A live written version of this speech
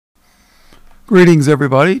Greetings,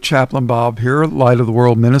 everybody. Chaplain Bob here, Light of the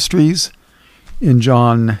World Ministries. In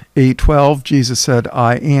John 8:12, Jesus said,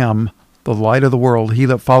 I am the light of the world. He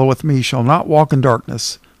that followeth me shall not walk in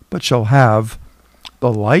darkness, but shall have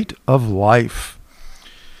the light of life.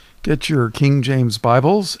 Get your King James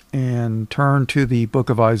Bibles and turn to the book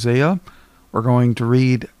of Isaiah. We're going to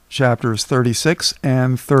read chapters 36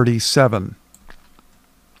 and 37.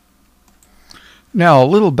 Now, a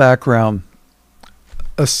little background.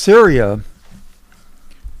 Assyria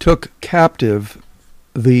took captive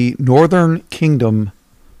the northern kingdom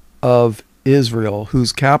of Israel,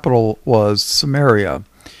 whose capital was Samaria,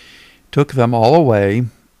 took them all away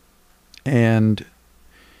and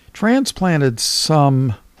transplanted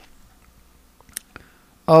some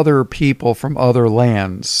other people from other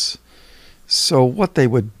lands. So what they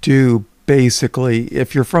would do, basically,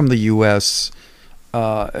 if you're from the U.S.,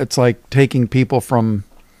 it's like taking people from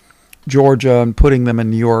Georgia and putting them in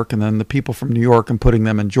New York, and then the people from New York and putting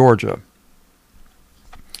them in Georgia.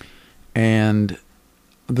 And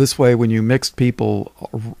this way, when you mixed people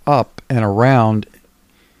up and around,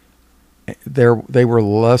 they were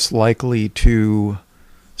less likely to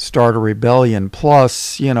start a rebellion.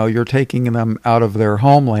 Plus, you're taking them out of their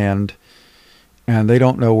homeland, and they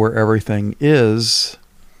don't know where everything is.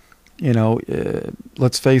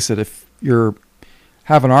 Let's face it, if you're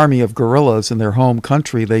have an army of guerrillas in their home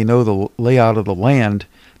country, they know the layout of the land,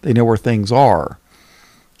 they know where things are,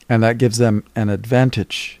 and that gives them an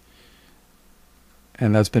advantage.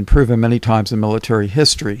 And that's been proven many times in military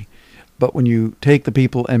history. But when you take the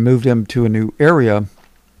people and move them to a new area,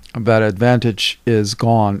 that advantage is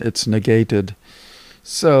gone. It's negated.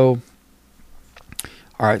 So,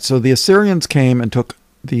 all right, so the Assyrians came and took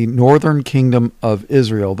the northern kingdom of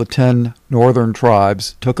Israel, the 10 northern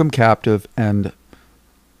tribes, took them captive and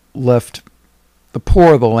left the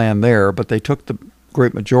poor of the land there, but they took the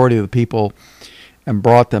great majority of the people and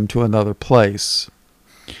brought them to another place.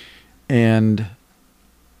 And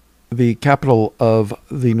the capital of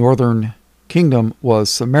the northern kingdom was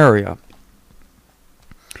Samaria.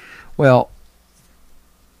 Well,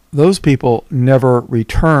 those people never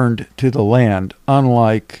returned to the land,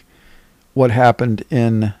 unlike what happened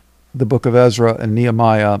in the book of Ezra and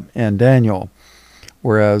Nehemiah and Daniel,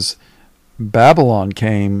 whereas Babylon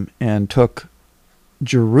came and took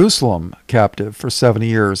Jerusalem captive for 70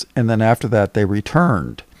 years, and then after that they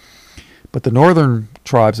returned. But the northern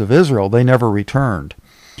tribes of Israel, they never returned.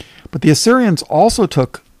 But the Assyrians also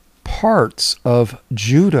took parts of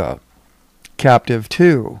Judah captive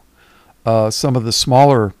too, some of the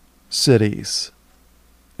smaller cities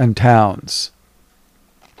and towns.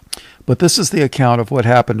 But this is the account of what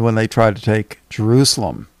happened when they tried to take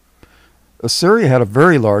Jerusalem. Assyria had a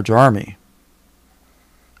very large army.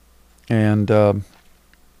 And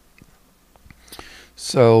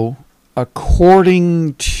so,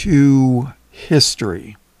 according to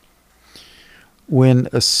history, when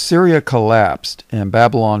Assyria collapsed and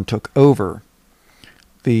Babylon took over,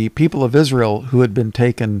 the people of Israel who had been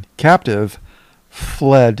taken captive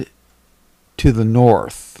fled to the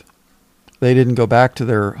north. They didn't go back to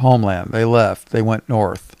their homeland. They left. They went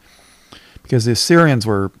north because the Assyrians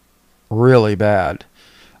were really bad.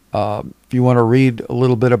 If you want to read a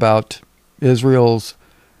little bit about Israel's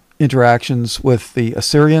interactions with the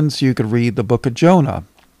Assyrians, you could read the book of Jonah.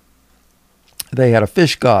 They had a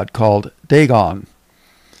fish god called Dagon,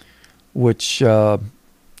 which,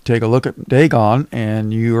 take a look at Dagon,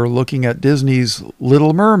 and you are looking at Disney's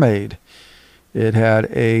Little Mermaid. It had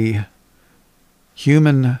a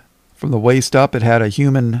human, from the waist up, it had a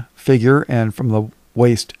human figure, and from the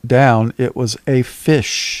waist down, it was a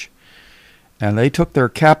fish. And they took their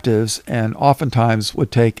captives and oftentimes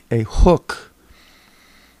would take a hook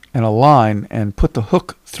and a line and put the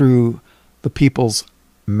hook through the people's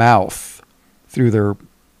mouth, through their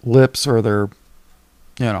lips or their,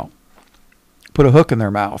 put a hook in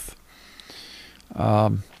their mouth.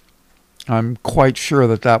 I'm quite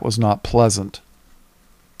sure that was not pleasant.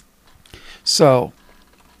 So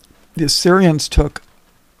the Assyrians took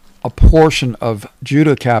a portion of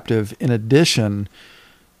Judah captive in addition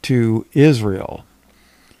to Israel.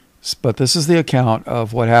 But this is the account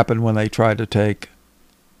of what happened when they tried to take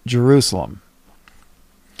Jerusalem.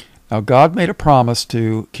 Now, God made a promise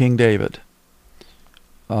to King David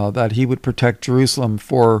that he would protect Jerusalem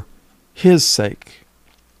for his sake.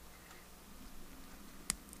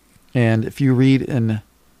 And if you read in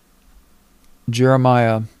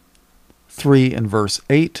Jeremiah 3 and verse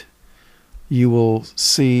 8, you will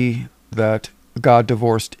see that God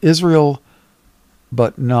divorced Israel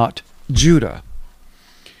but not Judah.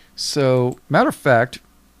 So, matter of fact,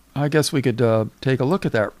 I guess we could take a look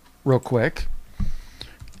at that real quick.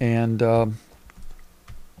 And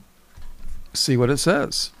see what it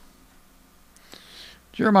says.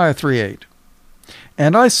 Jeremiah 3:8.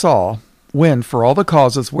 And I saw, when for all the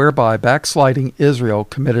causes whereby backsliding Israel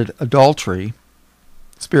committed adultery,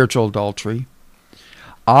 spiritual adultery,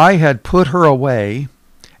 I had put her away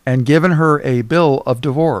and given her a bill of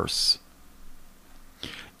divorce.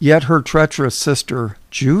 Yet her treacherous sister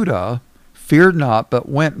Judah feared not, but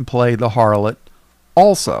went and played the harlot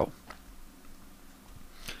also.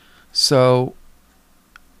 So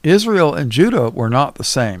Israel and Judah were not the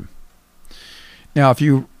same. Now, if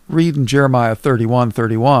you read in Jeremiah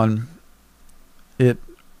 31:31, the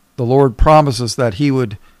Lord promises that he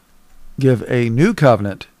would give a new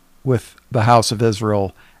covenant with the house of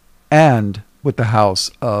Israel and with the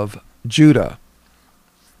house of Judah.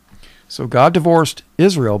 So God divorced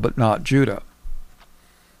Israel, but not Judah.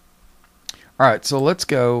 All right, so let's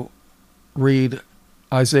go read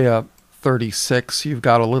Isaiah 36. You've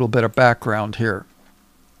got a little bit of background here.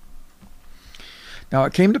 Now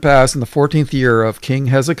it came to pass in the 14th year of King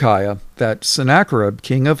Hezekiah that Sennacherib,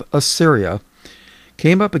 king of Assyria,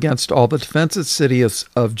 came up against all the defensive cities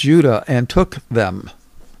of Judah and took them.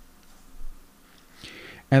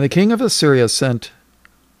 And the king of Assyria sent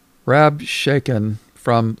Rabshakeh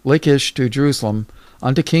from Lachish to Jerusalem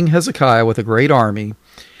unto King Hezekiah with a great army,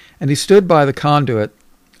 and he stood by the conduit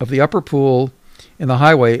of the upper pool in the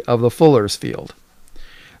highway of the fuller's field.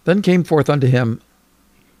 Then came forth unto him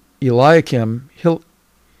Eliakim,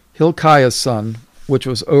 Hilkiah's son, which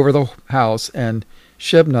was over the house, and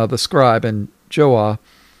Shebna the scribe, and Joah,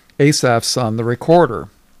 Asaph's son, the recorder.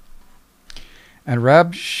 And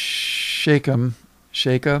Rabshakeh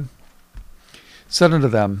said unto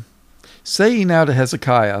them, Say ye now to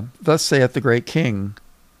Hezekiah, Thus saith the great king,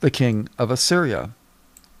 the king of Assyria,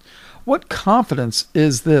 What confidence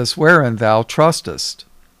is this wherein thou trustest?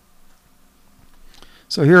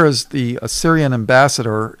 So here is the Assyrian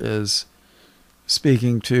ambassador is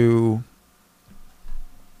speaking to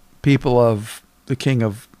people of the king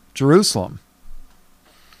of Jerusalem,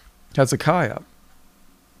 Hezekiah.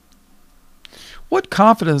 What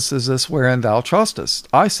confidence is this wherein thou trustest?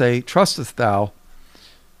 I say, sayest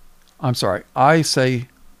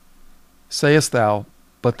thou,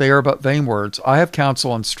 but they are but vain words. I have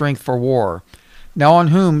counsel and strength for war. Now on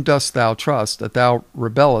whom dost thou trust, that thou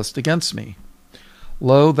rebellest against me?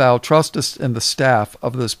 Lo, thou trustest in the staff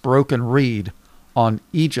of this broken reed on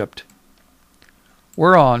Egypt,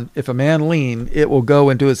 whereon, if a man lean, it will go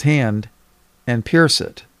into his hand and pierce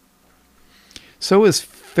it. So is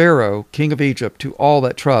Pharaoh, king of Egypt, to all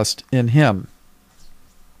that trust in him.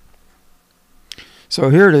 So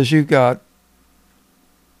here it is, you've got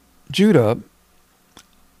Judah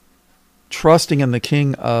trusting in the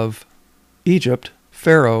king of Egypt,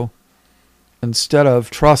 Pharaoh, instead of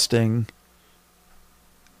trusting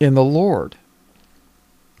in the Lord.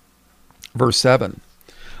 Verse 7,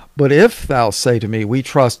 But if thou say to me, We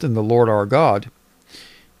trust in the Lord our God,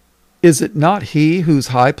 is it not he whose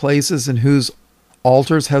high places and whose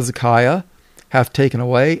altars Hezekiah hath taken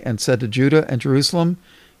away, and said to Judah and Jerusalem,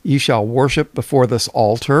 Ye shall worship before this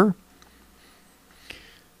altar?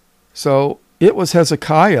 So it was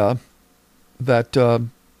Hezekiah that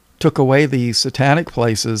took away the satanic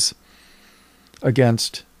places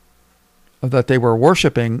against that they were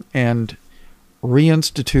worshiping, and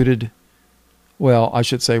reconfirmed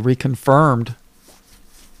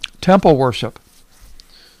temple worship.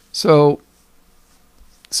 So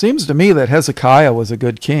it seems to me that Hezekiah was a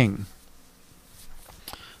good king,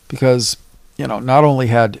 because not only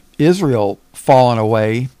had Israel fallen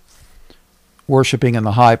away worshiping in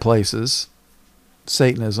the high places,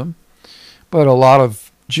 Satanism, but a lot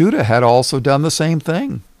of Judah had also done the same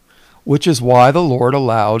thing, which is why the Lord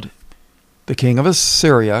allowed the king of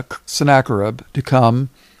Assyria, Sennacherib, to come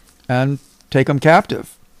and take them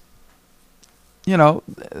captive.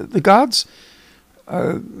 God's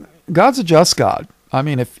a just God. I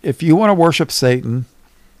mean, if you want to worship Satan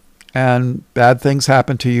and bad things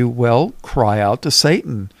happen to you, well, cry out to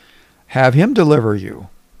Satan. Have him deliver you.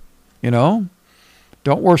 Don't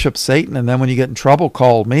worship Satan and then when you get in trouble,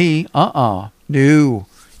 call me. No,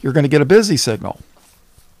 you're going to get a busy signal.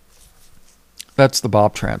 That's the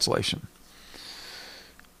Bob translation.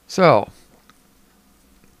 So,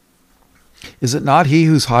 is it not he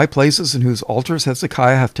whose high places and whose altars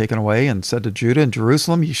Hezekiah hath taken away, and said to Judah and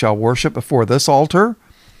Jerusalem, Ye shall worship before this altar?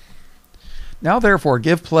 Now therefore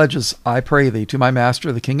give pledges, I pray thee, to my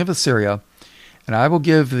master the king of Assyria, and I will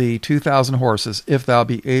give thee 2,000 horses, if thou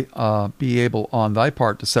be able on thy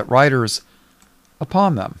part to set riders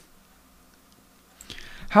upon them.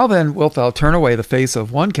 How then wilt thou turn away the face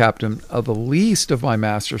of one captain of the least of my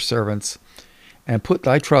master's servants, and put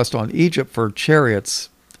thy trust on Egypt for chariots,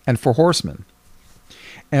 and for horsemen.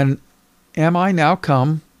 And am I now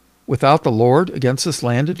come without the Lord against this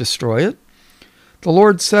land to destroy it? The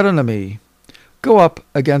Lord said unto me, Go up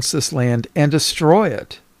against this land and destroy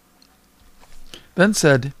it. Then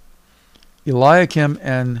said Eliakim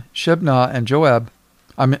and Shebna and Joah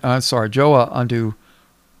unto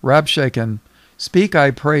Rabshakeh, Speak, I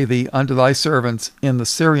pray thee, unto thy servants in the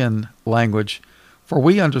Syrian language, for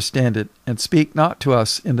we understand it, and speak not to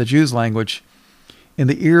us in the Jews' language, in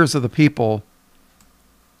the ears of the people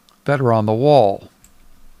that are on the wall.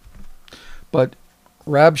 But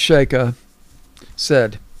Rabshakeh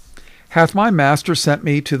said, Hath my master sent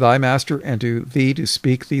me to thy master and to thee to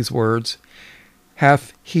speak these words?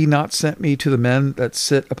 Hath he not sent me to the men that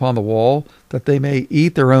sit upon the wall, that they may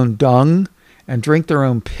eat their own dung and drink their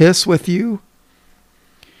own piss with you?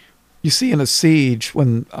 You see, in a siege,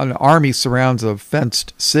 when an army surrounds a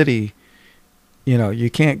fenced city, you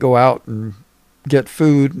can't go out and get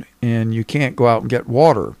food, and you can't go out and get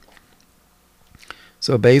water.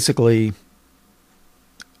 So basically,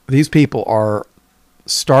 these people are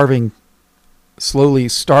slowly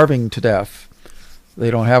starving to death. They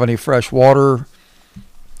don't have any fresh water,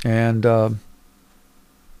 and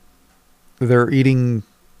they're eating.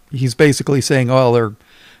 He's basically saying, they're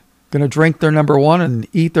going to drink their number one and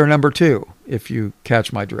eat their number two, if you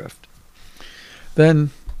catch my drift.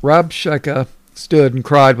 Then Rabshakeh stood and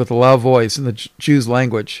cried with a loud voice in the Jews'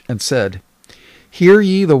 language, and said, Hear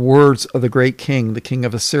ye the words of the great king, the king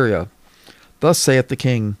of Assyria. Thus saith the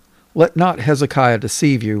king, Let not Hezekiah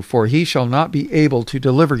deceive you, for he shall not be able to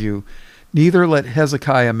deliver you, neither let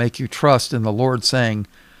Hezekiah make you trust in the Lord, saying,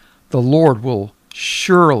 The Lord will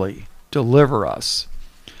surely deliver us.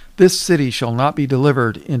 This city shall not be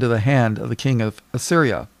delivered into the hand of the king of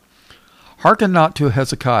Assyria. Hearken not to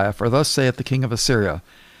Hezekiah, for thus saith the king of Assyria,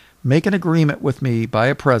 Make an agreement with me by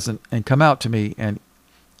a present, and come out to me, and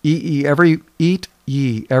eat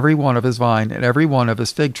ye every one of his vine, and every one of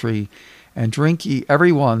his fig tree, and drink ye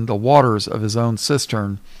every one the waters of his own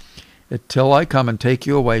cistern, till I come and take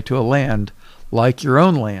you away to a land like your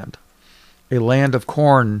own land, a land of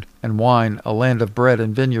corn and wine, a land of bread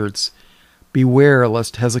and vineyards. Beware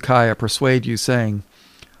lest Hezekiah persuade you, saying,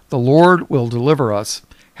 The Lord will deliver us.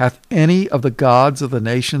 Hath any of the gods of the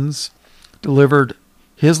nations delivered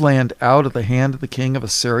his land out of the hand of the king of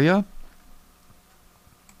Assyria?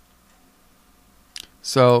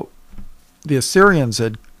 So the Assyrians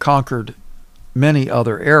had conquered many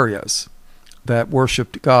other areas that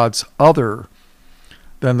worshipped gods other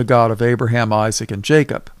than the God of Abraham, Isaac, and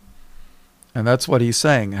Jacob. And that's what he's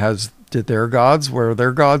saying. Were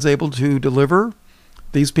their gods able to deliver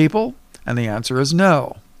these people? And the answer is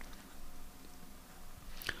no.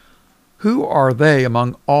 Who are they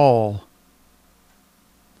among all?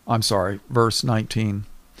 Verse 19.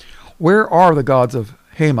 Where are the gods of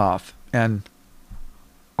Hamath and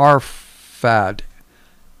Arphad?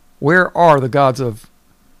 Where are the gods of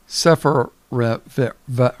Sephavim?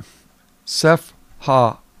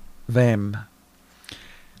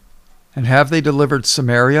 And have they delivered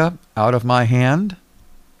Samaria out of my hand?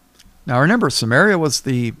 Now remember, Samaria was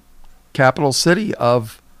the capital city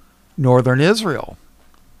of northern Israel.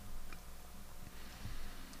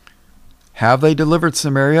 Have they delivered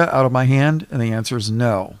Samaria out of my hand? And the answer is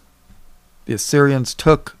no. The Assyrians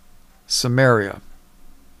took Samaria.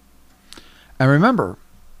 And remember,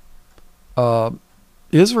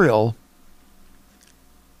 Israel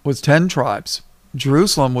was 10 tribes.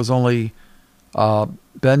 Jerusalem was only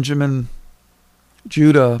Benjamin,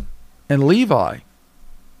 Judah, and Levi.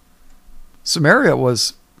 Samaria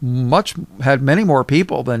had many more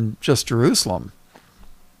people than just Jerusalem.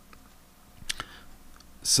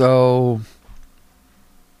 So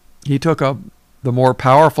he took the more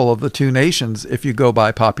powerful of the two nations, if you go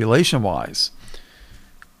by population wise,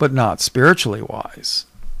 but not spiritually wise.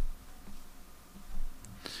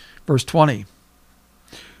 Verse 20.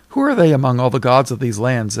 Who are they among all the gods of these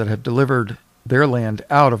lands that have delivered their land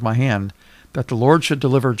out of my hand, that the Lord should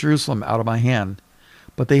deliver Jerusalem out of my hand?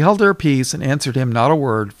 But they held their peace and answered him not a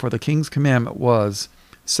word, for the king's commandment was,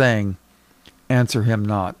 saying, Answer him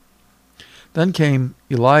not. Then came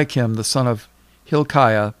Eliakim the son of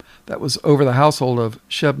Hilkiah, that was over the household of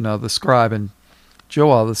Shebna the scribe, and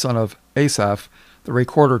Joah the son of Asaph the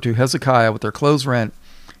recorder, to Hezekiah with their clothes rent,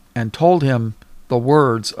 and told him the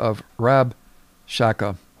words of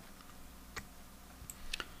Rabshakeh.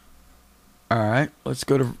 All right, let's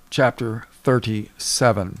go to chapter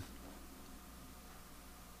 37.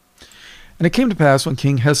 And it came to pass, when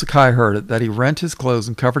King Hezekiah heard it, that he rent his clothes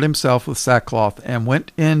and covered himself with sackcloth, and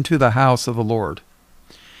went into the house of the Lord.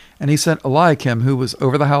 And he sent Eliakim, who was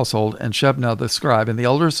over the household, and Shebna the scribe, and the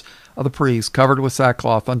elders of the priests, covered with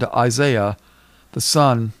sackcloth, unto Isaiah,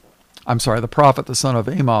 the prophet, the son of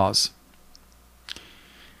Amoz.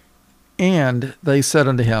 And they said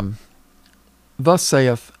unto him, Thus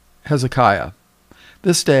saith Hezekiah,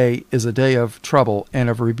 This day is a day of trouble, and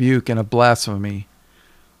of rebuke, and of blasphemy.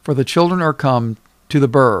 For the children are come to the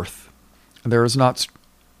birth, and there is not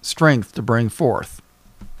strength to bring forth.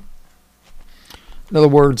 In other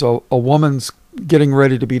words, a woman's getting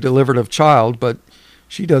ready to be delivered of child, but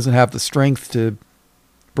she doesn't have the strength to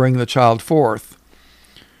bring the child forth.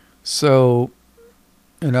 So,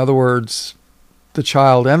 in other words, the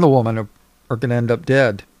child and the woman are going to end up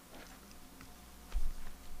dead.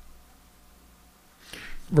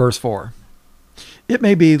 Verse 4. It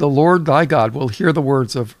may be the Lord thy God will hear the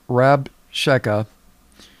words of Rabshakeh,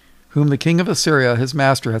 whom the king of Assyria his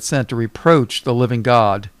master hath sent to reproach the living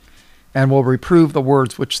God, and will reprove the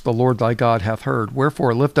words which the Lord thy God hath heard.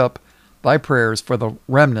 Wherefore lift up thy prayers for the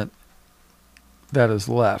remnant that is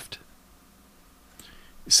left.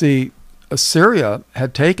 See, Assyria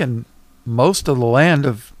had taken most of the land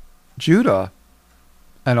of Judah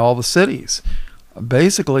and all the cities.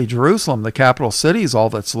 Basically, Jerusalem, the capital city, is all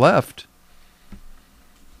that's left.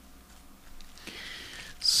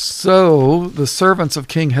 So the servants of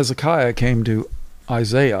King Hezekiah came to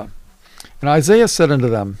Isaiah. And Isaiah said unto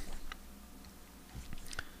them,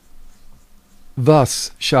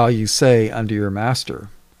 Thus shall ye say unto your master,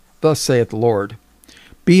 Thus saith the Lord,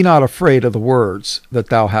 Be not afraid of the words that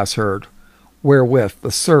thou hast heard, wherewith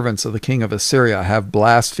the servants of the king of Assyria have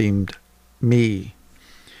blasphemed me.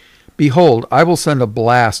 Behold, I will send a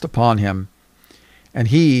blast upon him, and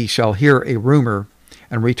he shall hear a rumor,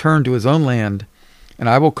 and return to his own land, and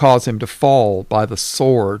I will cause him to fall by the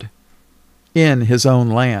sword in his own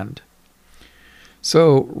land.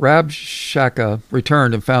 So Rabshakeh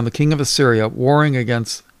returned and found the king of Assyria warring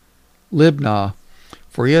against Libnah,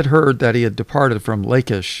 for he had heard that he had departed from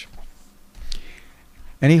Lachish.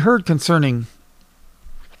 And he heard concerning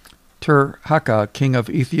Tirhakah, king of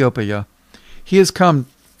Ethiopia, He is come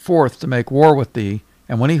forth to make war with thee.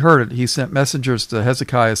 And when he heard it, he sent messengers to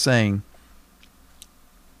Hezekiah, saying,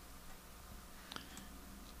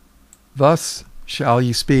 Thus shall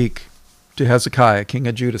ye speak to Hezekiah, king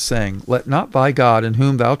of Judah, saying, Let not thy God, in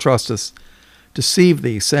whom thou trustest, deceive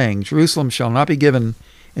thee, saying, Jerusalem shall not be given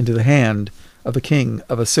into the hand of the king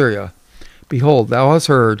of Assyria. Behold, thou hast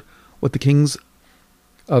heard what the kings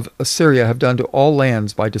of Assyria have done to all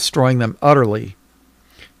lands by destroying them utterly.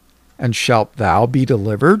 And shalt thou be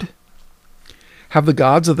delivered? Have the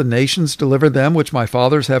gods of the nations delivered them which my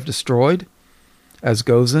fathers have destroyed, as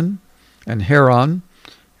Gozan and Haran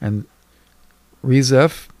and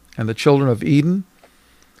Rezeph and the children of Eden,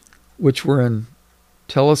 which were in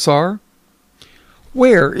Telassar?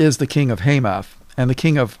 Where is the king of Hamath, and the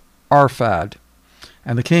king of Arphad,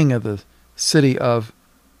 and the king of the city of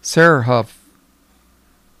Sepharvaim,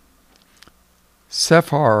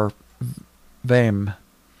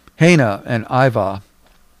 Hena and Ivah?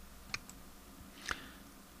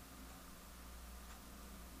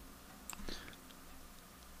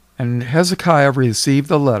 And Hezekiah received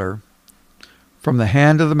the letter from the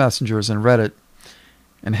hand of the messengers and read it.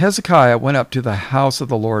 And Hezekiah went up to the house of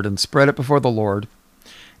the Lord and spread it before the Lord.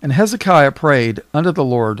 And Hezekiah prayed unto the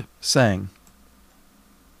Lord, saying,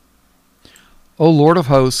 O Lord of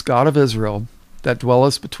hosts, God of Israel, that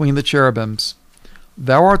dwellest between the cherubims,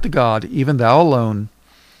 thou art the God, even thou alone,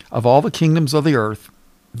 of all the kingdoms of the earth.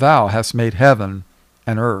 Thou hast made heaven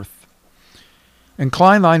and earth.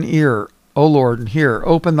 Incline thine ear, O Lord, and hear.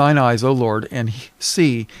 Open thine eyes, O Lord, and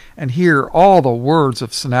see, and hear all the words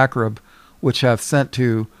of Sennacherib, which hath sent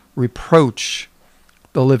to reproach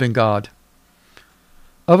the living God.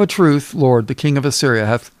 Of a truth, Lord, the king of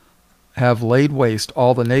Assyria have laid waste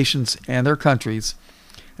all the nations and their countries,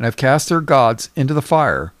 and have cast their gods into the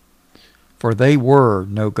fire, for they were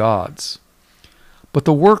no gods, but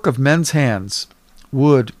the work of men's hands,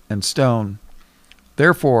 wood and stone.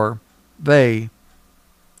 Therefore they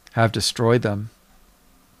have destroyed them.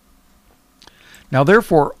 Now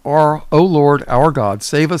therefore, O Lord our God,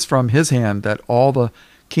 save us from his hand, that all the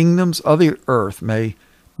kingdoms of the earth may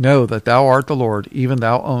know that thou art the Lord, even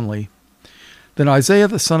thou only. Then Isaiah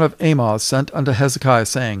the son of Amoz sent unto Hezekiah,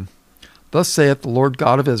 saying, Thus saith the Lord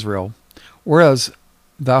God of Israel, whereas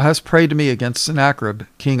thou hast prayed to me against Sennacherib,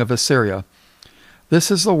 king of Assyria, this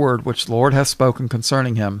is the word which the Lord hath spoken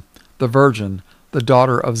concerning him. The virgin, the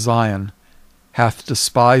daughter of Zion, hath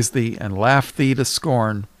despised thee and laughed thee to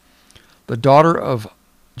scorn. The daughter of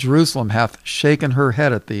Jerusalem hath shaken her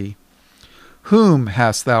head at thee. Whom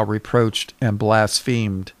hast thou reproached and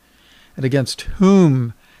blasphemed? And against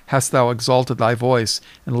whom hast thou exalted thy voice,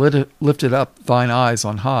 and lifted up thine eyes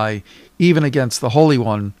on high, even against the Holy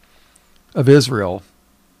One of Israel.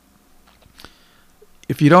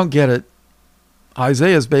 If you don't get it,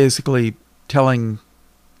 Isaiah is basically telling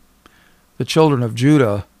the children of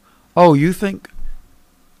Judah, oh, you think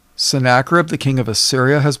Sennacherib, the king of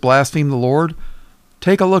Assyria, has blasphemed the Lord?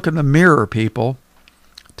 Take a look in the mirror, people.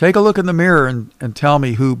 Take a look in the mirror and tell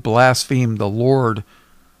me who blasphemed the Lord,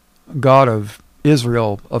 God of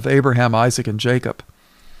Israel, of Abraham, Isaac, and Jacob.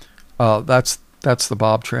 That's the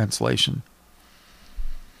Bob translation.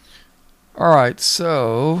 All right,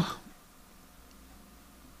 so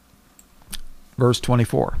verse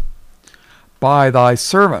 24. By thy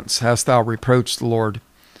servants hast thou reproached the Lord,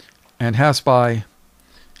 and hast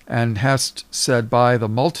said, by the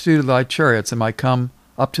multitude of thy chariots am I come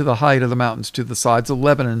up to the height of the mountains, to the sides of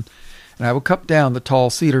Lebanon, and I will cut down the tall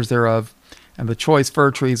cedars thereof, and the choice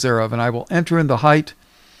fir trees thereof, and I will enter in the height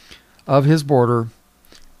of his border,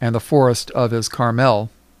 and the forest of his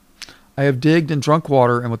Carmel. I have digged and drunk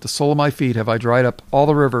water, and with the sole of my feet have I dried up all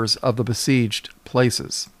the rivers of the besieged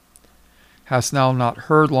places. Hast thou not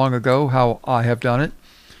heard long ago how I have done it,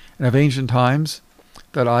 and of ancient times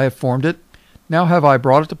that I have formed it? Now have I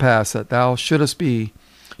brought it to pass that thou shouldest be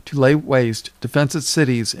to lay waste defenseless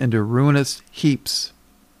cities into ruinous heaps.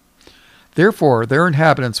 Therefore their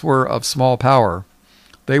inhabitants were of small power.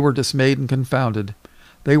 They were dismayed and confounded.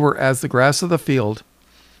 They were as the grass of the field,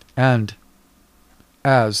 and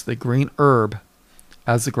as the green herb,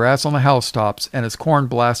 as the grass on the housetops, and as corn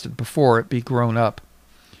blasted before it be grown up.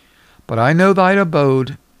 But I know thine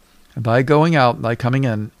abode, and thy going out, and thy coming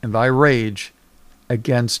in, and thy rage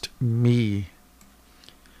against me.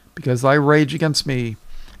 Because thy rage against me,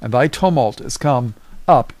 and thy tumult is come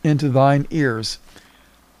up into thine ears.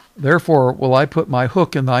 Therefore will I put my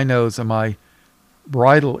hook in thy nose, and my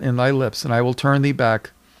bridle in thy lips, and I will turn thee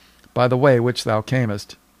back by the way which thou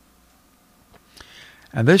camest.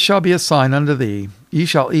 And this shall be a sign unto thee. Ye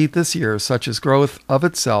shall eat this year such as groweth of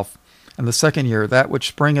itself, and the second year that which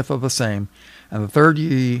springeth of the same, and the third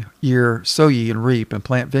year sow ye and reap, and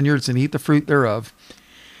plant vineyards and eat the fruit thereof.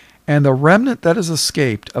 And the remnant that is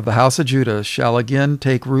escaped of the house of Judah shall again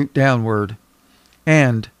take root downward,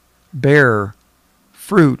 and bear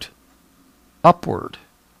fruit upward.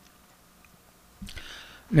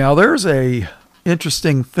 Now there's a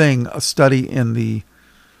interesting thing, a study in the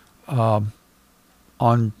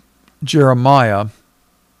on Jeremiah,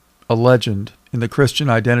 a legend in the Christian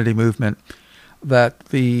identity movement, that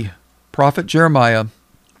the prophet Jeremiah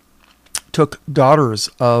took daughters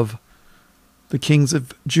of the kings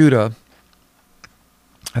of Judah.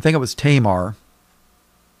 I think it was Tamar.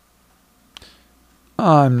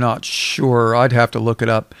 I'm not sure. I'd have to look it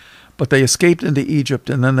up. But they escaped into Egypt,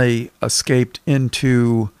 and then they escaped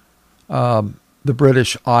into the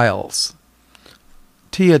British Isles.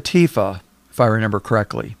 Teaphi, if I remember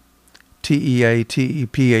correctly.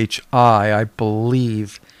 Teaphi, I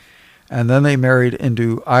believe. And then they married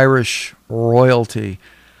into Irish royalty.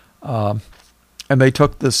 And they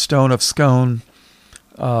took the stone of Scone,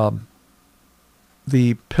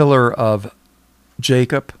 the pillar of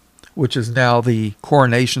Jacob, which is now the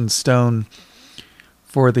coronation stone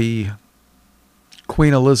for the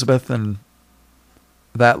Queen Elizabeth and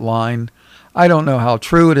that line. I don't know how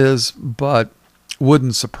true it is, but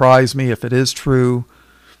wouldn't surprise me if it is true,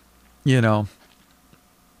 you know.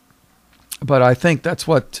 But I think that's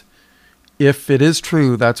what, if it is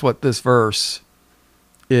true, that's what this verse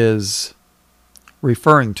is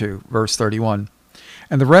referring to, verse 31.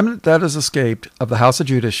 And the remnant that is escaped of the house of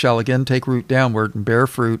Judah shall again take root downward and bear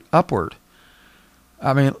fruit upward.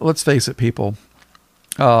 I mean, let's face it, people.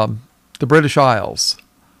 The British Isles,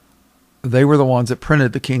 they were the ones that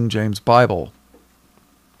printed the King James Bible.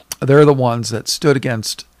 They're the ones that stood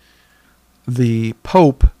against the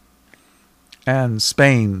Pope and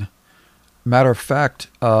Spain. Matter of fact,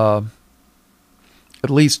 at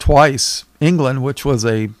least twice, England, which was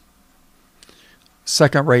a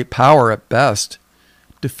second-rate power at best,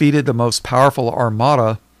 defeated the most powerful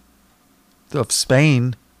armada of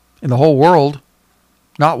Spain in the whole world,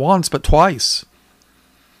 not once but twice.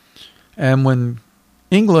 And when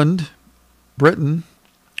England, Britain,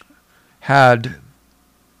 had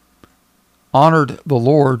honored the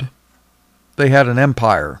Lord, they had an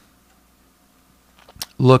empire.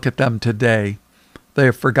 Look at them today. They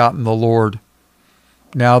have forgotten the Lord.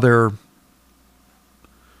 Now they're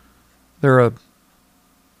a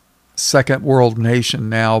second world nation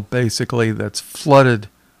now, basically, that's flooded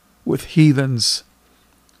with heathens.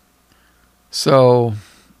 So,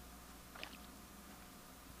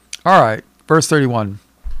 all right, verse 31.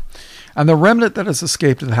 And the remnant that has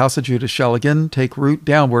escaped of the house of Judah shall again take root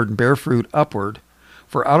downward and bear fruit upward.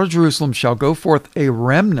 For out of Jerusalem shall go forth a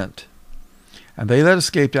remnant, and they that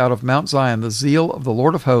escaped out of Mount Zion, the zeal of the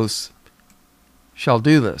Lord of hosts shall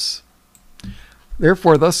do this.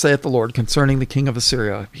 Therefore thus saith the Lord concerning the king of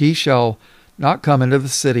Assyria, he shall not come into the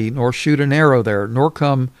city, nor shoot an arrow there, nor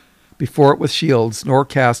come before it with shields, nor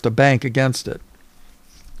cast a bank against it.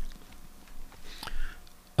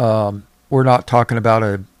 We're not talking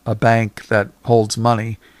about a bank that holds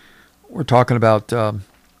money. We're talking about,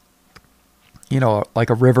 like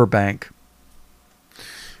a river bank.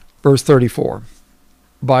 Verse 34.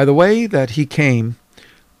 By the way that he came,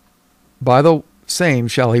 by the same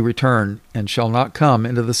shall he return, and shall not come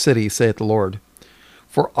into the city, saith the Lord.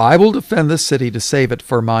 For I will defend this city to save it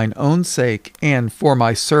for mine own sake, and for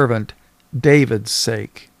my servant David's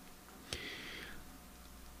sake.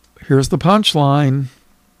 Here's the punchline.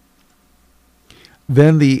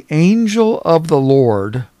 Then the angel of the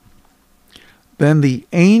Lord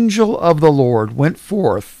went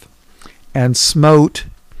forth and smote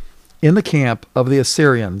in the camp of the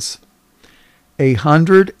Assyrians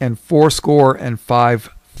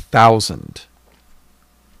 185,000.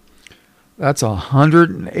 That's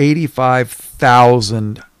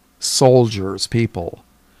 185,000 soldiers, people.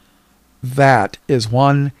 That is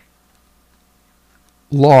one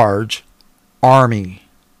large army.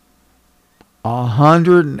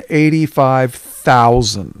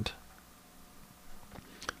 185,000.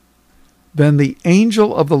 Then the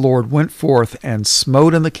angel of the Lord went forth and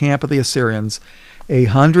smote in the camp of the Assyrians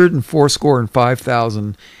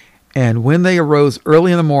 185,000. And when they arose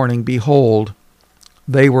early in the morning, behold,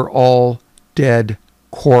 they were all dead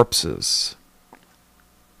corpses.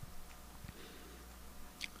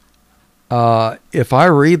 If I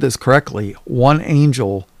read this correctly, one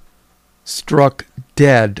angel struck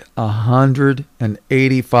dead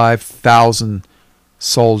 185,000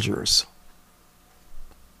 soldiers.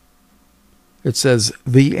 It says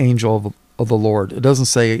the angel of the Lord. It doesn't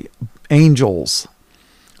say angels.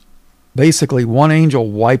 Basically, one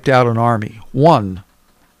angel wiped out an army. One.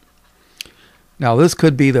 Now, this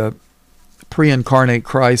could be the pre-incarnate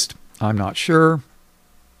Christ. I'm not sure.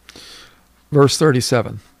 Verse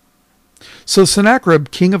 37. So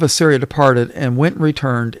Sennacherib, king of Assyria, departed and went and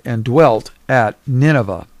returned and dwelt at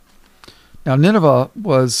Nineveh. Now, Nineveh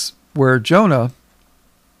was where Jonah,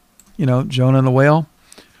 Jonah and the whale,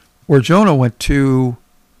 where Jonah went to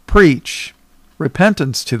preach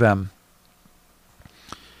repentance to them.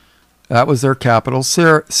 That was their capital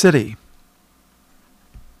city.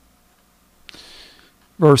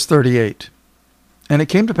 Verse 38. And it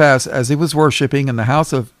came to pass, as he was worshipping in the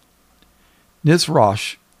house of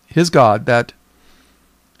Nisroch, his god, that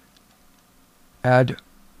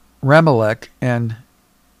Adramelech and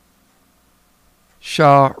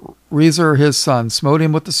Sharezer his son smote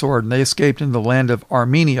him with the sword, and they escaped into the land of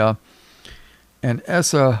Armenia. And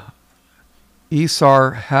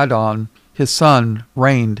Esarhaddon his son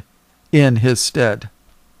reigned in his stead.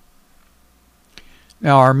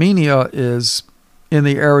 Now Armenia is in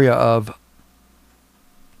the area of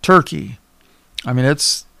Turkey. I mean,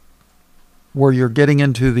 it's where you're getting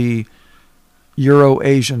into the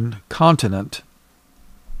Euro-Asian continent.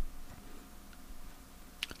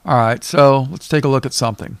 All right, so let's take a look at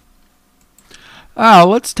something.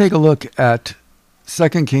 Let's take a look at 2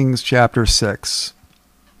 Kings chapter 6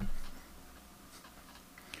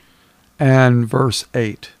 and verse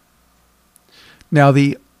 8. Now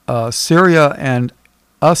the Syria and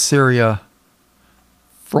Assyria,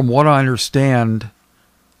 from what I understand,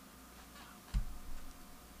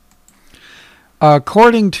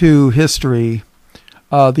 according to history,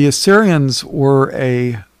 the Assyrians were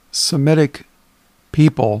a Semitic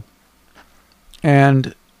people,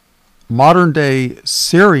 and modern-day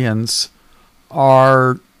Syrians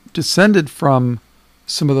are descended from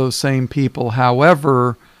some of those same people.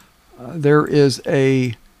 However, there is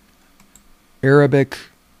a Arabic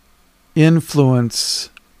influence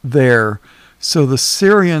there. So the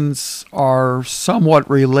Syrians are somewhat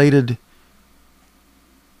related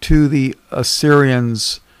to the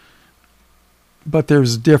Assyrians, but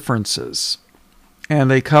there's differences, and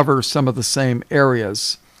they cover some of the same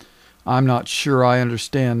areas. I'm not sure I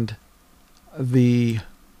understand the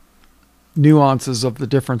nuances of the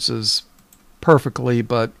differences perfectly,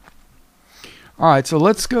 but all right, so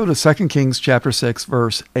let's go to 2 Kings chapter 6,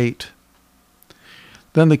 verse 8.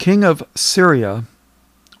 Then the king of Syria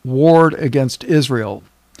warred against Israel,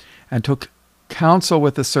 and took counsel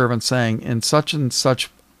with his servants, saying, in such and such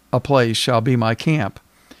a place shall be my camp.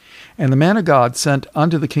 And the man of God sent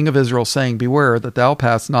unto the king of Israel, saying, beware that thou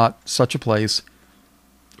pass not such a place,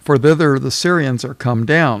 for thither the Syrians are come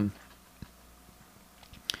down.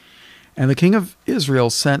 And the king of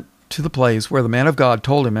Israel sent to the place where the man of God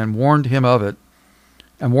told him and warned him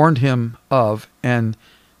of, and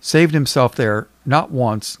saved himself there, not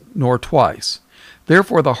once nor twice.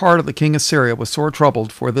 Therefore the heart of the king of Syria was sore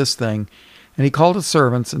troubled for this thing, and he called his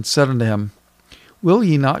servants and said unto him, Will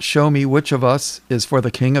ye not show me which of us is for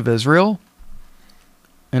the king of Israel?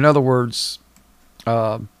 In other words,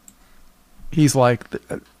 he's like,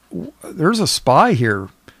 there's a spy here,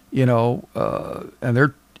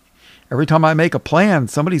 and every time I make a plan,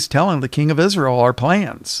 somebody's telling the king of Israel our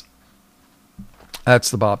plans.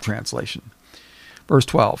 That's the Bob translation. Verse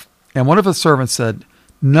 12. And one of his servants said,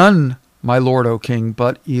 None, my lord, O king,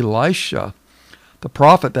 but Elisha, the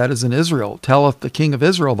prophet that is in Israel, telleth the king of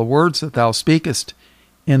Israel the words that thou speakest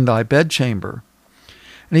in thy bedchamber.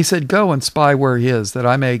 And he said, Go and spy where he is, that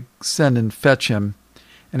I may send and fetch him.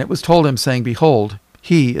 And it was told him, saying, Behold,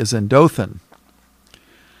 he is in Dothan.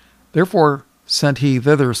 Therefore sent he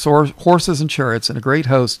thither horses and chariots and a great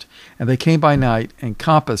host, and they came by night and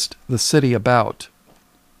compassed the city about.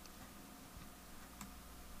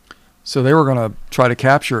 So they were going to try to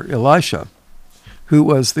capture Elisha, who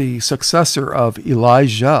was the successor of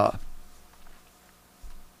Elijah.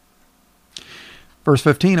 Verse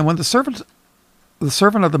 15, And when the servant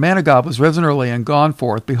of the man of God was risen early and gone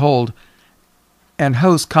forth, behold, an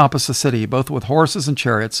host compassed the city, both with horses and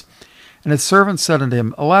chariots. And his servant said unto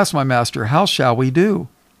him, Alas, my master, how shall we do?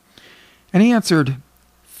 And he answered,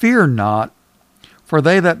 Fear not, for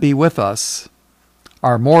they that be with us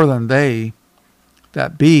are more than they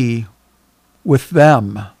that be with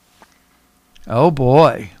them. Oh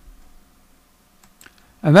boy.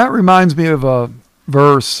 And that reminds me of a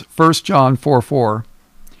verse, 1 John 4:4.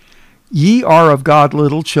 Ye are of God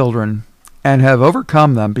little children, and have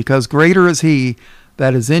overcome them, because greater is he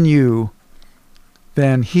that is in you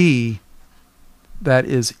than he that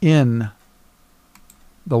is in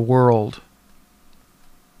the world.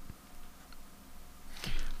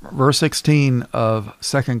 Verse 16 of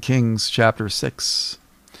 2 Kings chapter 6.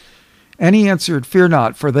 And he answered, Fear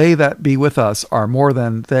not, for they that be with us are more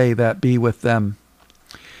than they that be with them.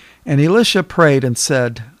 And Elisha prayed and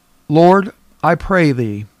said, Lord, I pray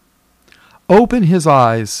thee, open his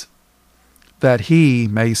eyes that he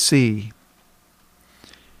may see.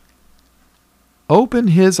 Open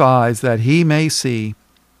his eyes that he may see.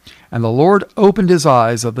 And the Lord opened his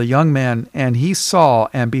eyes of the young man, and he saw,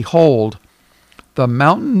 and behold, the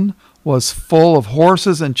mountain was full of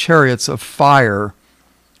horses and chariots of fire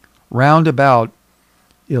round about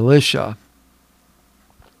Elisha.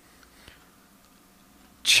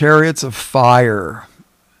 Chariots of fire.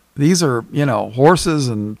 These are, horses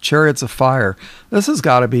and chariots of fire. This has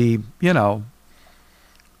got to be, an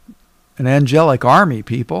angelic army,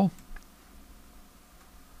 people.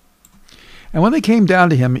 And when they came down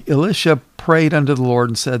to him, Elisha prayed unto the Lord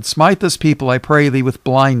and said, Smite this people, I pray thee, with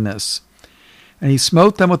blindness. And he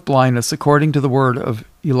smote them with blindness, according to the word of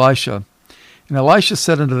Elisha. And Elisha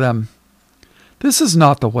said unto them, This is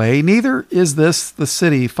not the way, neither is this the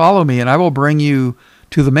city. Follow me, and I will bring you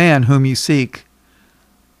to the man whom you seek.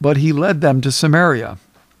 But he led them to Samaria.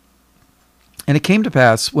 And it came to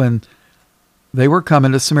pass, when they were come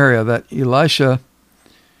into Samaria, that Elisha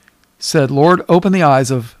said, Lord, open the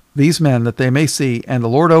eyes of these men that they may see. And the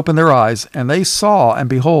Lord opened their eyes, and they saw, and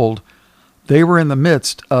behold, they were in the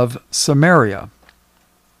midst of Samaria.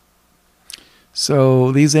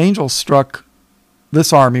 So these angels struck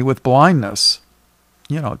this army with blindness,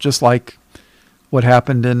 just like what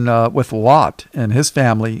happened with Lot and his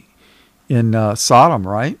family in Sodom,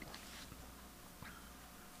 right?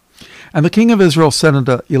 And the king of Israel said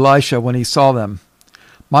unto Elisha when he saw them,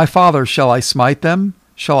 My father, shall I smite them?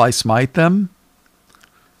 Shall I smite them?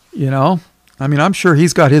 I'm sure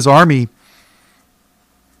he's got his army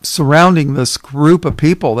surrounding this group of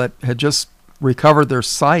people that had just recovered their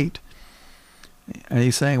sight. And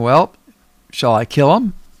he's saying, well, shall I kill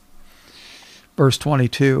them? Verse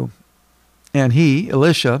 22. And he,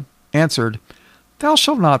 Elisha, answered, Thou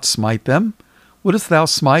shalt not smite them. Wouldst thou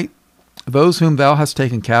smite those whom thou hast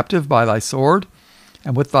taken captive by thy sword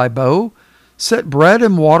and with thy bow? Set bread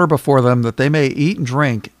and water before them, that they may eat and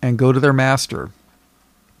drink and go to their master.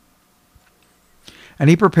 And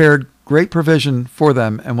he prepared great provision for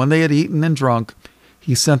them, and when they had eaten and drunk,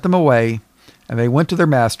 he sent them away, and they went to their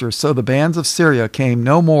master. So the bands of Syria came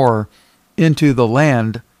no more into the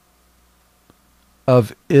land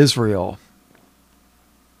of Israel.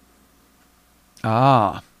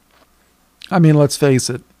 Let's face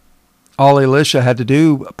it. All Elisha had to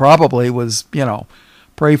do probably was,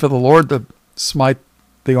 pray for the Lord to smite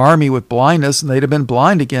the army with blindness, and they'd have been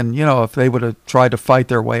blind again, if they would have tried to fight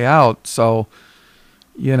their way out. So,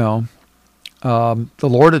 The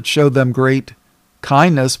Lord had showed them great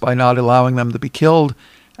kindness by not allowing them to be killed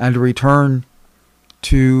and to return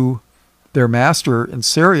to their master in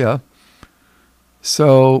Syria.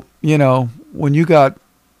 So, when you got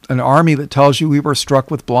an army that tells you we were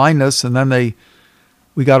struck with blindness, and then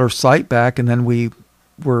we got our sight back, and then we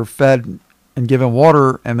were fed and given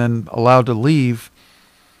water and then allowed to leave,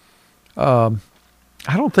 I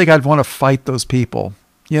don't think I'd want to fight those people,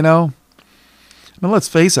 I mean, let's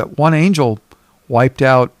face it, one angel wiped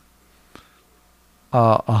out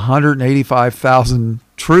 185,000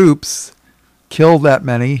 troops, killed that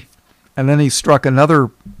many, and then he struck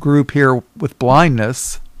another group here with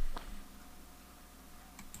blindness.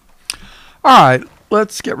 All right,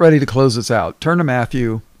 let's get ready to close this out. Turn to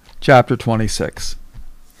Matthew chapter 26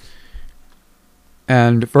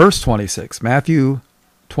 and verse 26. Matthew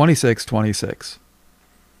 26:26.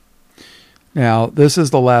 Now, this is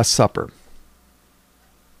the Last Supper.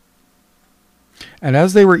 And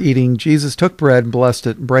as they were eating, Jesus took bread and blessed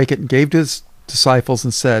it and brake it and gave to his disciples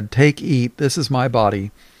and said, "Take, eat, this is my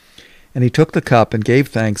body." And he took the cup and gave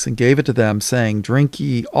thanks and gave it to them, saying, "Drink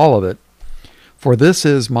ye all of it, for this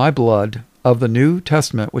is my blood of the New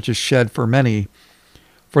Testament, which is shed for many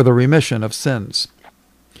for the remission of sins.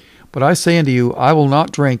 But I say unto you, I will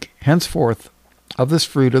not drink henceforth of this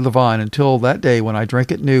fruit of the vine until that day when I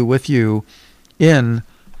drink it new with you in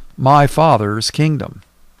my Father's kingdom."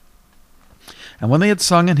 And when they had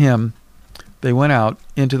sung an hymn, they went out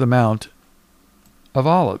into the Mount of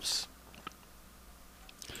Olives.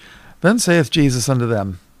 Then saith Jesus unto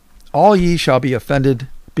them, "All ye shall be offended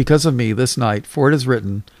because of me this night, for it is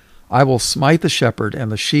written, I will smite the shepherd,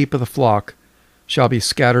 and the sheep of the flock shall be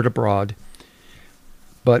scattered abroad.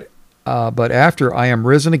 But after I am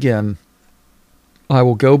risen again, I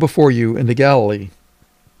will go before you into Galilee."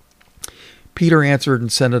 Peter answered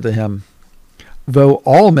and said unto him, "Though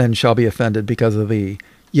all men shall be offended because of thee,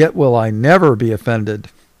 yet will I never be offended."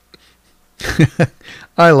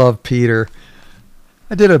 I love Peter.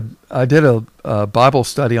 I did a Bible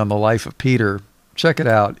study on the life of Peter. Check it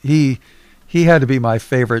out. He had to be my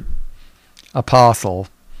favorite apostle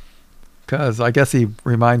because I guess he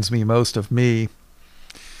reminds me most of me.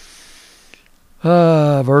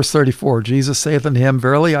 Verse 34, Jesus saith unto him,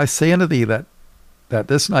 "Verily I say unto thee that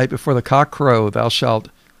this night before the cock crow thou shalt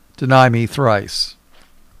deny me thrice."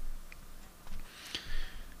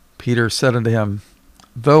 Peter said unto him,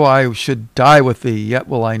 "Though I should die with thee, yet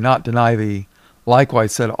will I not deny thee."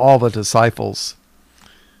 Likewise said all the disciples.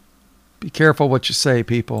 Be careful what you say,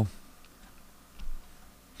 people.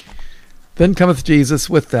 Then cometh Jesus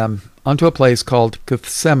with them unto a place called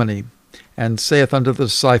Gethsemane, and saith unto the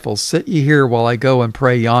disciples, "Sit ye here while I go and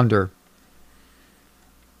pray yonder."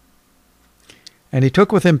 And he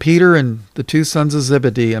took with him Peter and the two sons of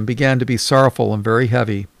Zebedee, and began to be sorrowful and very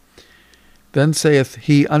heavy. Then saith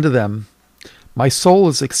he unto them, "My soul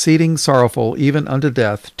is exceeding sorrowful, even unto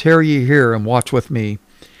death. Tarry ye here, and watch with me."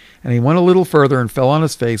 And he went a little further, and fell on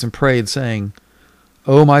his face, and prayed, saying,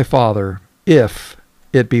 "O my Father, if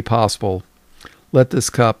it be possible, let this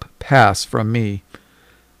cup pass from me.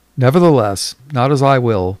 Nevertheless, not as I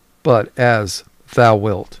will, but as thou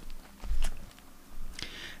wilt."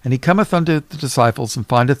 And he cometh unto the disciples, and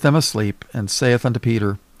findeth them asleep, and saith unto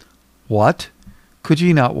Peter, "What? Could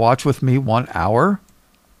ye not watch with me 1 hour?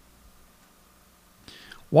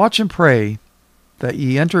 Watch and pray that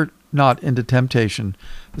ye enter not into temptation.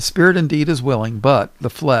 The spirit indeed is willing, but the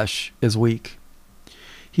flesh is weak."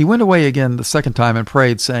 He went away again the second time and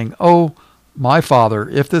prayed, saying, "O my Father,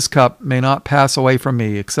 if this cup may not pass away from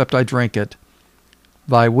me, except I drink it,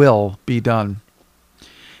 thy will be done."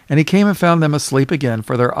 And he came and found them asleep again,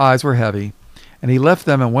 for their eyes were heavy. And he left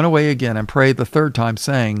them and went away again and prayed the third time,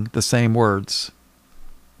 saying the same words.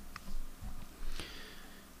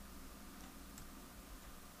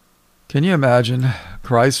 Can you imagine?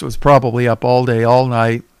 Christ was probably up all day, all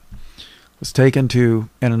night, was taken to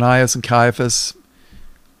Ananias and Caiaphas,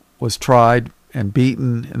 was tried and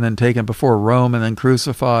beaten, and then taken before Rome and then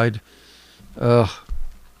crucified.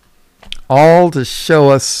 All to show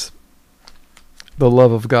us the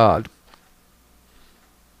love of God.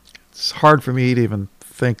 It's hard for me to even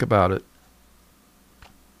think about it.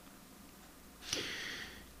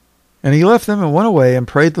 And he left them and went away and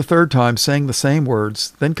prayed the third time, saying the same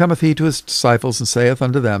words. Then cometh he to his disciples and saith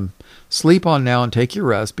unto them, "Sleep on now and take your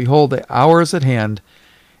rest. Behold, the hour is at hand,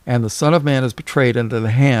 and the Son of Man is betrayed into the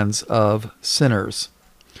hands of sinners.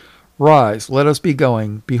 Rise, let us be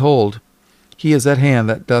going. Behold, he is at hand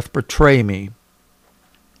that doth betray me."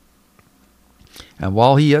 And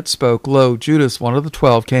while he yet spoke, lo, Judas, one of the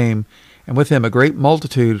 12, came, and with him a great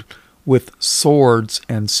multitude with swords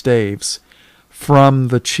and staves. from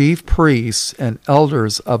the chief priests and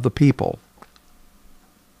elders of the people.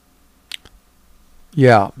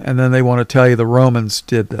 Yeah, and then they want to tell you the Romans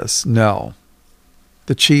did this. No.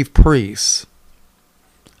 The chief priests.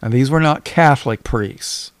 And these were not Catholic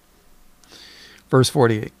priests. Verse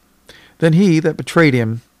 48. Then he that betrayed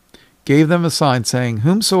him gave them a sign, saying,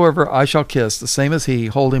 Whomsoever I shall kiss, the same as he,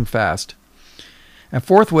 hold him fast. And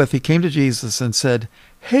forthwith he came to Jesus and said,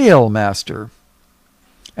 Hail, Master,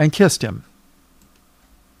 and kissed him.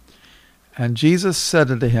 And Jesus said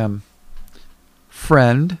unto him,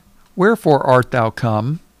 Friend, wherefore art thou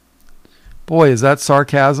come? Boy, is that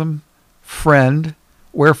sarcasm? Friend,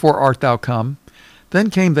 wherefore art thou come? Then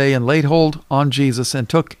came they and laid hold on Jesus and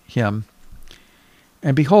took him.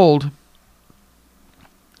 And behold,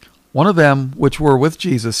 one of them which were with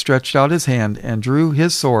Jesus stretched out his hand and drew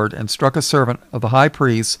his sword and struck a servant of the high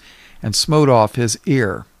priest and smote off his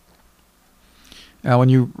ear. Now, when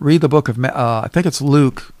you read the book of, I think it's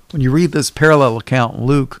Luke, when you read this parallel account in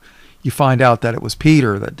Luke, you find out that it was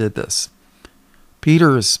Peter that did this.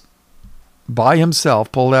 Peter is by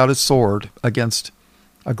himself pulled out his sword against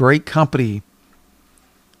a great company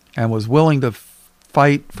and was willing to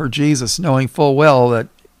fight for Jesus, knowing full well that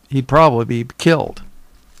he'd probably be killed.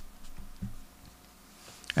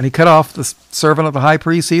 And he cut off the servant of the high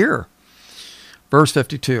priest's ear. Verse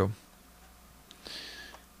 52.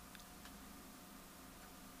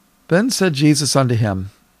 Then said Jesus unto him,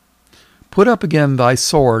 Put up again thy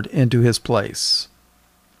sword into his place.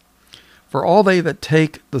 For all they that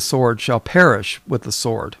take the sword shall perish with the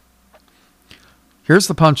sword. Here's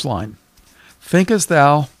the punchline. Thinkest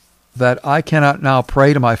thou that I cannot now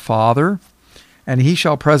pray to my Father, and he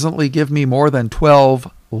shall presently give me more than 12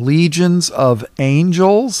 legions of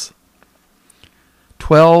angels?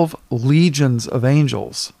 12 legions of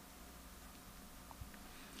angels.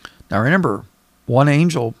 Now remember, one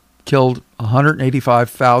angel killed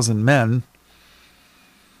 185,000 men.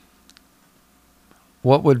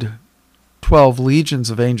 What would 12 legions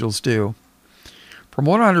of angels do? From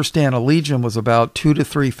what I understand, a legion was about 2,000 to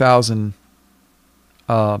 3,000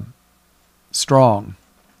 strong.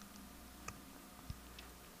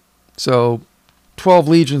 So 12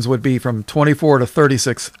 legions would be from 24 to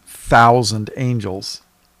 36,000 angels.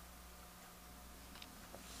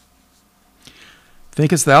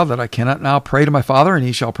 Thinkest thou that I cannot now pray to my Father, and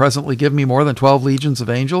he shall presently give me more than 12 legions of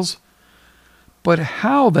angels? But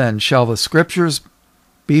how then shall the Scriptures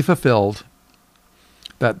be fulfilled,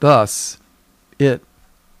 that thus it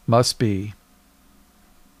must be?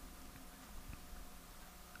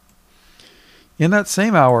 In that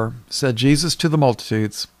same hour said Jesus to the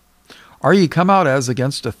multitudes, Are ye come out as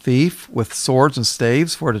against a thief with swords and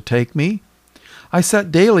staves for to take me? I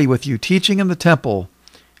sat daily with you teaching in the temple,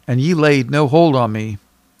 and ye laid no hold on me.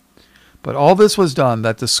 But all this was done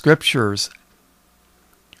that the Scriptures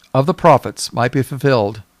of the prophets might be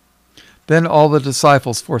fulfilled. Then all the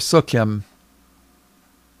disciples forsook him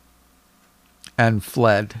and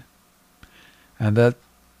fled. And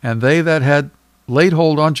they that had laid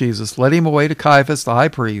hold on Jesus led him away to Caiaphas the high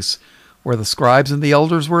priest, where the scribes and the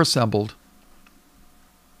elders were assembled.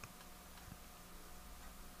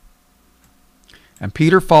 And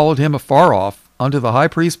Peter followed him afar off unto the high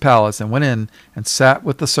priest's palace, and went in and sat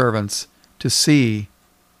with the servants to see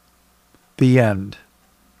the end.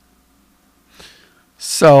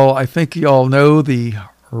 So I think you all know the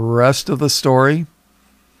rest of the story.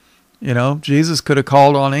 You know, Jesus could have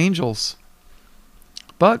called on angels,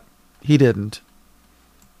 but he didn't,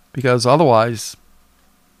 because otherwise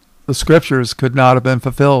the Scriptures could not have been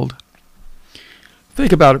fulfilled.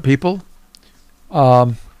 Think about it, people.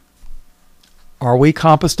 Are we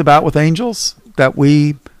compassed about with angels? That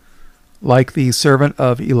we, like the servant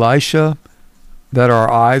of Elisha, that our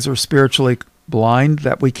eyes are spiritually blind,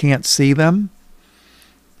 that we can't see them?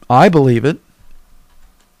 I believe it.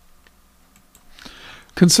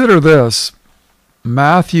 Consider this.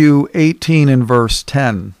 Matthew 18 and verse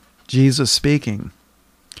 10. Jesus speaking.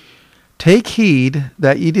 Take heed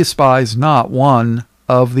that ye despise not one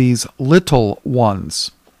of these little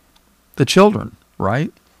ones. The children,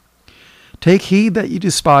 right? Take heed that ye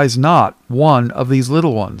despise not one of these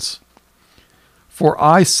little ones. For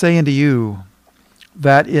I say unto you,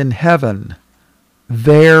 that in heaven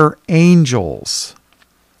their angels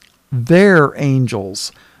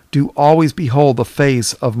do always behold the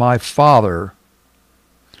face of my Father,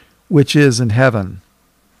 which is in heaven.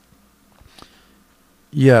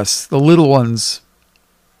 Yes, the little ones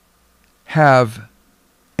have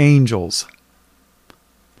angels,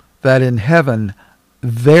 that in heaven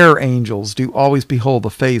their angels do always behold the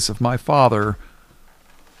face of my Father,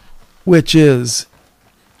 which is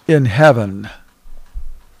in heaven.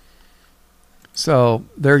 So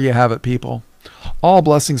there you have it, people. All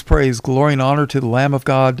blessings, praise, glory, and honor to the Lamb of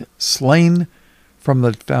God, slain from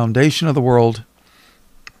the foundation of the world,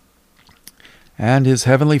 and his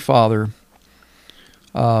heavenly Father,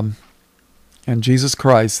 and Jesus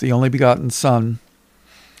Christ, the only begotten Son,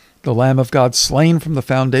 the Lamb of God, slain from the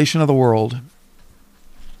foundation of the world.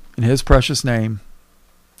 In his precious name,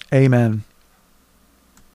 amen.